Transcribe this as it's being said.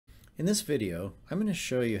In this video, I'm going to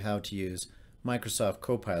show you how to use Microsoft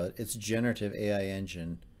Copilot, its generative AI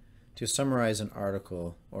engine, to summarize an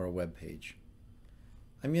article or a web page.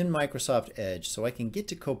 I'm in Microsoft Edge, so I can get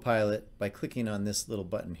to Copilot by clicking on this little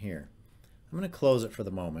button here. I'm going to close it for the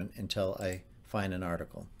moment until I find an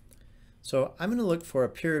article. So I'm going to look for a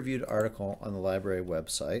peer-reviewed article on the library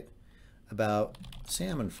website about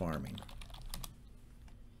salmon farming.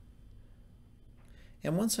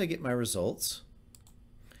 And once I get my results,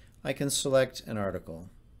 I can select an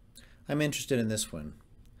article. I'm interested in this one.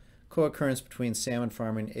 Co-occurrence between salmon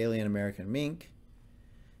farming, alien American mink,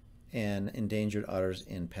 and endangered otters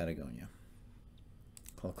in Patagonia.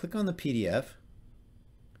 I'll click on the PDF,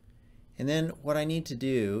 and then what I need to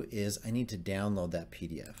do is I need to download that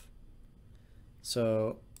PDF.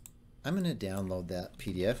 So I'm going to download that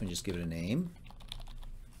PDF and just give it a name.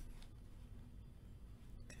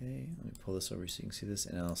 Okay, let me pull this over so you can see this,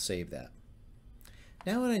 and I'll save that.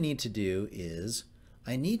 Now what I need to do is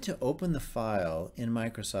I need to open the file in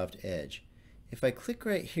Microsoft Edge. If I click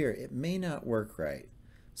right here, it may not work right.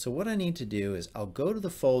 So what I need to do is I'll go to the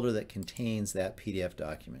folder that contains that PDF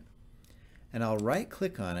document, and I'll right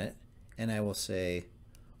click on it, and I will say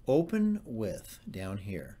open with down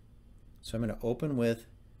here. So I'm going to open with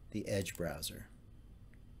the Edge browser.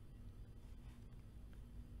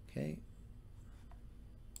 Okay.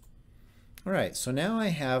 All right, so now I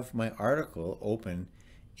have my article open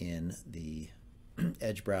in the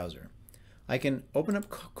Edge browser. I can open up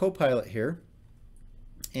Copilot here,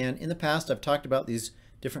 and in the past I've talked about these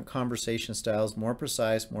different conversation styles: more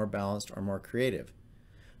precise, more balanced, or more creative.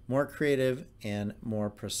 More creative and more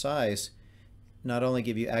precise not only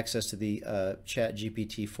give you access to the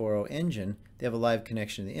ChatGPT 4.0 engine, they have a live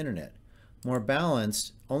connection to the internet. More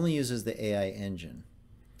balanced only uses the AI engine.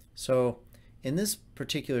 So in this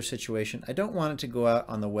particular situation, I don't want it to go out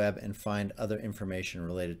on the web and find other information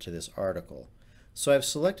related to this article. So I've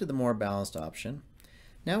selected the more balanced option.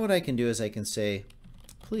 Now what I can do is I can say,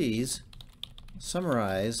 please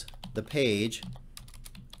summarize the page,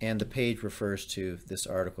 and the page refers to this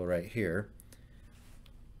article right here,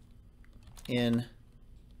 in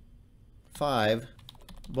 5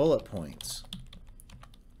 bullet points.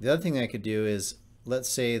 The other thing I could do is, let's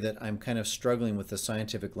say that I'm kind of struggling with the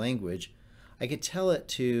scientific language. I could tell it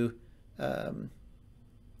to,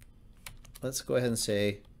 let's go ahead and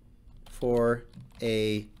say, for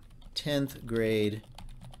a 10th grade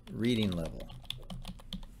reading level.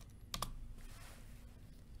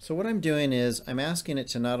 So what I'm doing is I'm asking it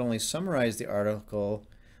to not only summarize the article,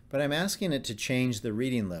 but I'm asking it to change the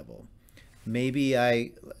reading level. Maybe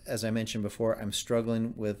as I mentioned before, I'm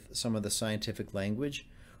struggling with some of the scientific language,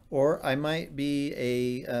 or I might be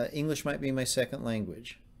English might be my second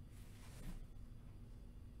language.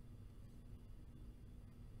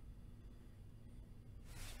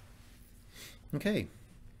 Okay,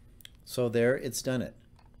 so there, it's done it.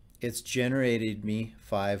 It's generated me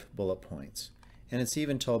 5 bullet points, and it's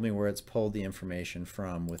even told me where it's pulled the information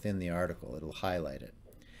from within the article. It'll highlight it.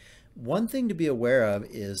 One thing to be aware of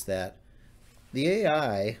is that the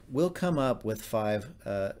AI will come up with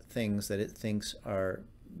 5 things that it thinks are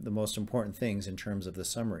the most important things in terms of the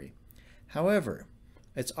summary. However,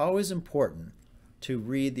 it's always important to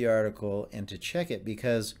read the article and to check it,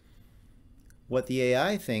 because what the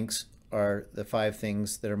AI thinks are the 5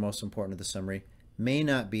 things that are most important to the summary may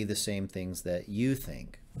not be the same things that you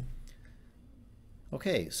think.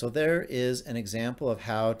 Okay, so there is an example of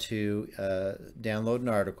how to download an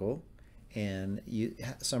article and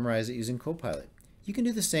summarize it using Copilot. You can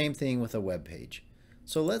do the same thing with a web page.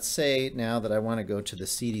 So let's say now that I want to go to the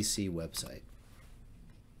CDC website,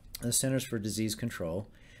 the Centers for Disease Control,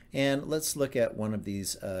 and let's look at one of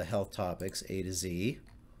these health topics, A to Z.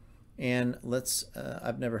 And let's,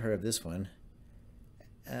 I've never heard of this one.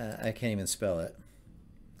 I can't even spell it.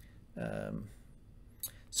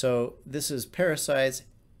 So this is parasites,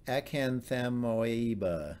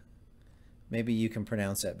 acanthamoeba. Maybe you can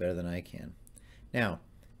pronounce that better than I can. Now,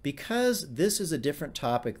 because this is a different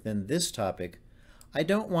topic than this topic, I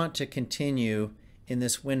don't want to continue in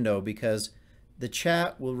this window, because the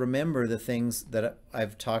chat will remember the things that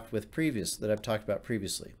I've talked about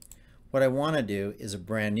previously. What I want to do is a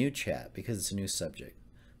brand new chat, because it's a new subject.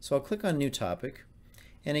 So I'll click on New Topic,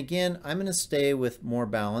 and again I'm going to stay with More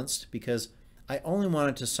Balanced, because I only want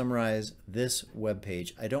it to summarize this web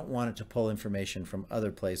page. I don't want it to pull information from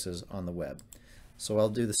other places on the web. So I'll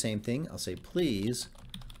do the same thing. I'll say, please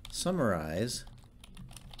summarize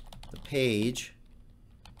the page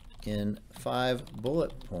in 5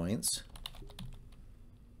 bullet points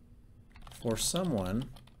for someone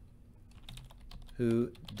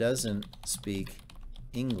who doesn't speak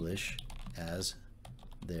English as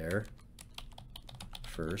their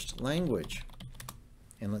first language.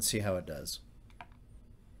 And let's see how it does.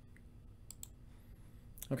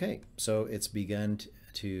 Okay, so it's begun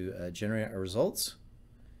to generate our results.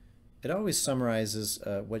 It always summarizes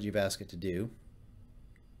what you've asked it to do.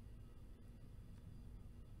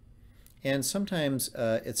 And sometimes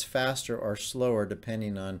it's faster or slower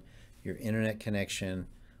depending on your internet connection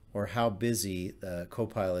or how busy the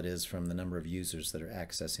Copilot is from the number of users that are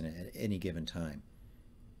accessing it at any given time.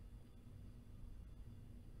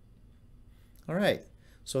 All right,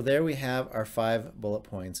 so there we have our 5 bullet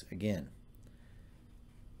points again.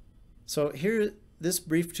 So here, this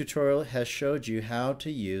brief tutorial has showed you how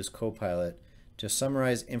to use Copilot to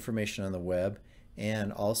summarize information on the web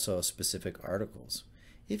and also specific articles.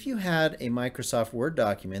 If you had a Microsoft Word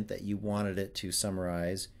document that you wanted it to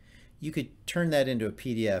summarize, you could turn that into a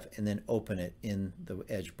PDF and then open it in the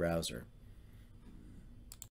Edge browser.